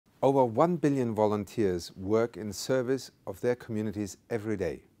Over 1 billion volunteers work in service of their communities every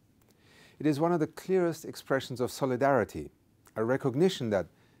day. It is one of the clearest expressions of solidarity, a recognition that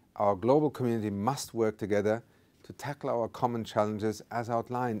our global community must work together to tackle our common challenges as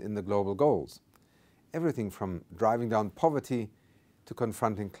outlined in the global goals. Everything from driving down poverty to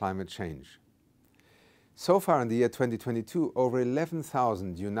confronting climate change. So far in the year 2022, over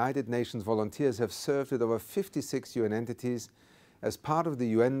 11,000 United Nations volunteers have served with over 56 UN entities as part of the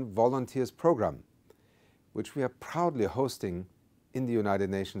UN Volunteers Programme, which we are proudly hosting in the United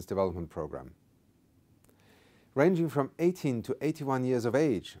Nations Development Programme. Ranging from 18 to 81 years of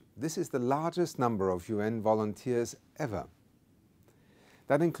age, this is the largest number of UN volunteers ever.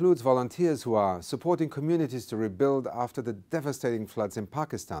 That includes volunteers who are supporting communities to rebuild after the devastating floods in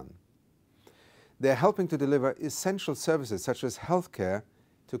Pakistan. They are helping to deliver essential services such as healthcare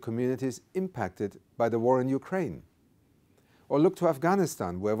to communities impacted by the war in Ukraine. Or look to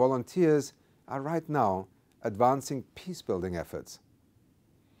Afghanistan, where volunteers are right now advancing peace-building efforts.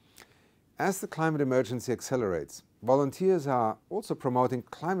 As the climate emergency accelerates, volunteers are also promoting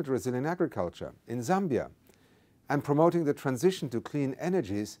climate-resilient agriculture in Zambia and promoting the transition to clean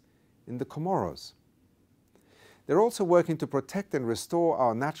energies in the Comoros. They're also working to protect and restore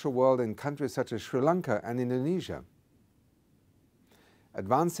our natural world in countries such as Sri Lanka and Indonesia.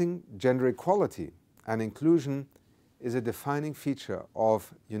 Advancing gender equality and inclusion is a defining feature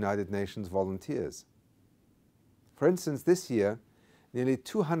of United Nations volunteers. For instance, this year, nearly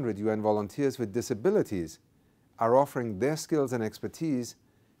 200 UN volunteers with disabilities are offering their skills and expertise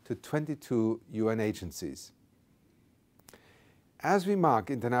to 22 UN agencies. As we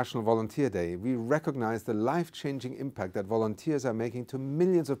mark International Volunteer Day, we recognize the life-changing impact that volunteers are making to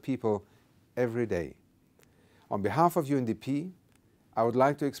millions of people every day. On behalf of UNDP, I would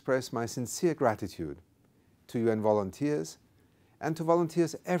like to express my sincere gratitude to UN volunteers and to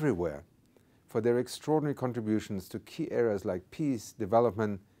volunteers everywhere for their extraordinary contributions to key areas like peace,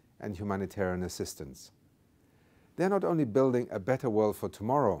 development, and humanitarian assistance. They're not only building a better world for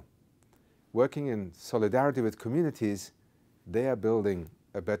tomorrow, working in solidarity with communities, they are building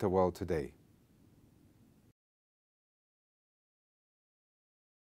a better world today.